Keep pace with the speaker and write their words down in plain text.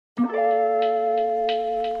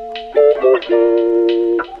As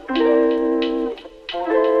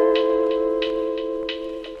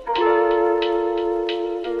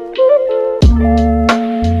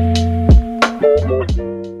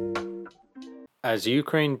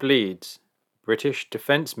Ukraine bleeds, British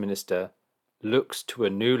Defence Minister looks to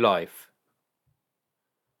a new life.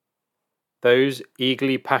 Those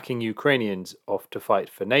eagerly packing Ukrainians off to fight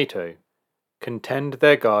for NATO can tend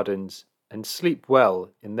their gardens and sleep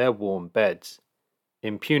well in their warm beds.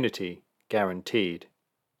 Impunity guaranteed.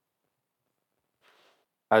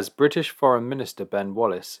 As British Foreign Minister Ben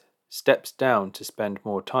Wallace steps down to spend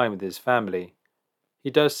more time with his family, he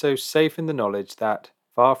does so safe in the knowledge that,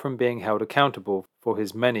 far from being held accountable for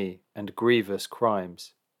his many and grievous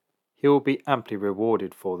crimes, he will be amply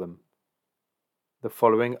rewarded for them. The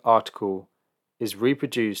following article is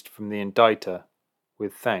reproduced from the Indicter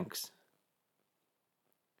with thanks.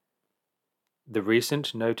 The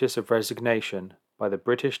recent notice of resignation by the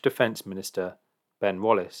British Defence Minister, Ben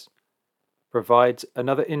Wallace, provides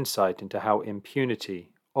another insight into how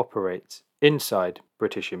impunity operates inside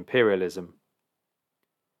British imperialism.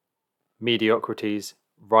 Mediocrities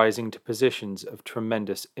rising to positions of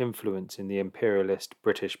tremendous influence in the imperialist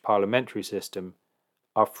British parliamentary system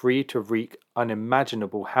are free to wreak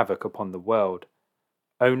unimaginable havoc upon the world,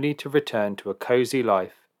 only to return to a cosy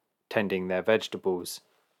life tending their vegetables.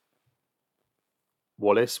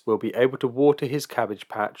 Wallace will be able to water his cabbage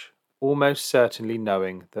patch, almost certainly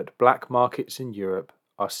knowing that black markets in Europe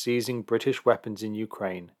are seizing British weapons in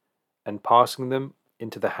Ukraine and passing them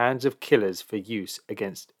into the hands of killers for use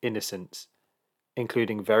against innocents,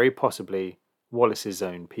 including very possibly Wallace's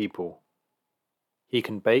own people. He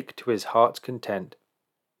can bake to his heart's content,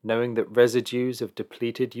 knowing that residues of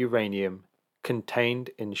depleted uranium contained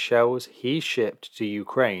in shells he shipped to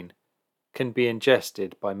Ukraine can be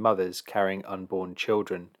ingested by mothers carrying unborn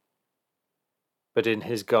children. But in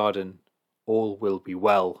his garden, all will be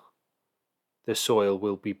well. The soil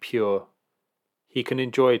will be pure. He can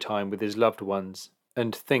enjoy time with his loved ones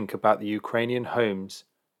and think about the Ukrainian homes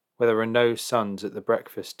where there are no sons at the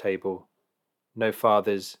breakfast table, no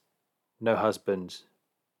fathers, no husbands,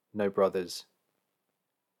 no brothers.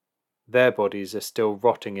 Their bodies are still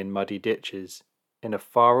rotting in muddy ditches in a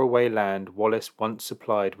faraway land Wallace once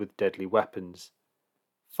supplied with deadly weapons,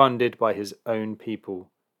 funded by his own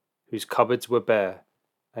people, whose cupboards were bare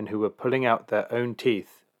and who were pulling out their own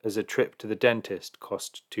teeth as a trip to the dentist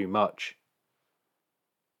cost too much.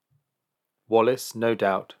 Wallace, no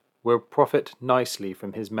doubt, will profit nicely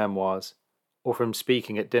from his memoirs, or from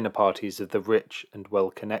speaking at dinner parties of the rich and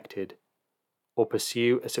well-connected, or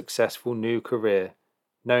pursue a successful new career,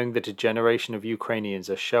 knowing that a generation of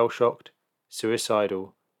Ukrainians are shell-shocked,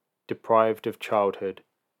 suicidal, deprived of childhood,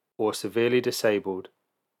 or severely disabled,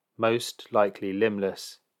 most likely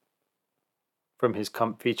limbless. From his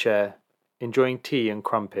comfy chair, enjoying tea and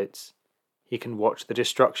crumpets, he can watch the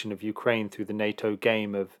destruction of Ukraine through the NATO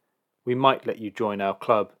game of, "We might let you join our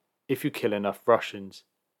club if you kill enough Russians,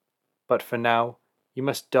 but for now you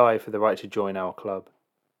must die for the right to join our club,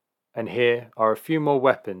 and here are a few more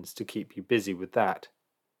weapons to keep you busy with that."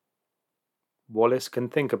 Wallace can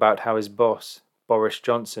think about how his boss, Boris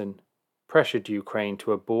Johnson, pressured Ukraine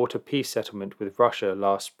to abort a peace settlement with Russia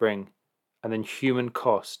last spring, and the human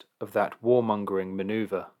cost of that warmongering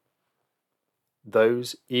maneuver.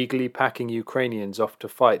 Those eagerly packing Ukrainians off to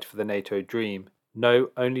fight for the NATO dream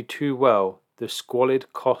know only too well the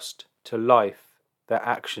squalid cost to life their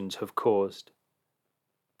actions have caused.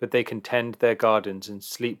 But they can tend their gardens and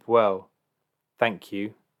sleep well, thank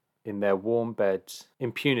you, in their warm beds,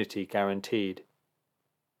 impunity guaranteed.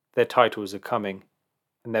 Their titles are coming,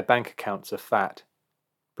 and their bank accounts are fat.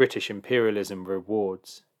 British imperialism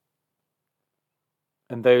rewards.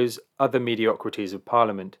 And those other mediocrities of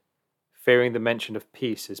Parliament, fearing the mention of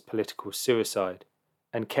peace as political suicide,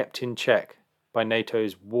 and kept in check by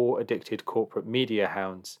NATO's war-addicted corporate media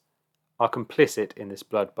hounds, are complicit in this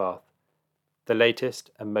bloodbath, the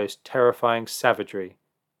latest and most terrifying savagery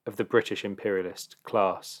of the British imperialist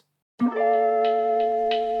class.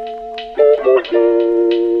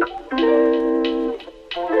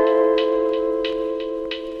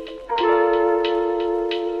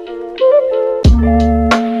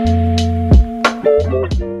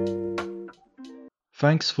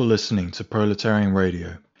 Thanks for listening to Proletarian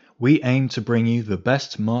Radio. We aim to bring you the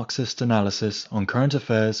best Marxist analysis on current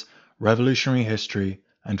affairs, revolutionary history,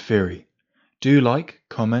 and theory. Do like,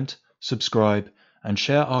 comment, subscribe, and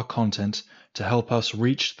share our content to help us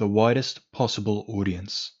reach the widest possible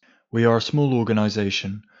audience. We are a small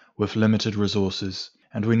organization with limited resources,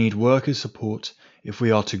 and we need workers' support if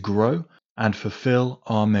we are to grow and fulfill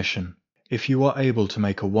our mission. If you are able to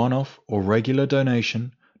make a one-off or regular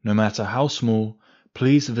donation, no matter how small,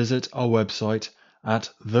 please visit our website at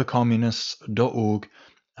thecommunists.org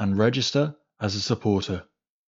and register as a supporter.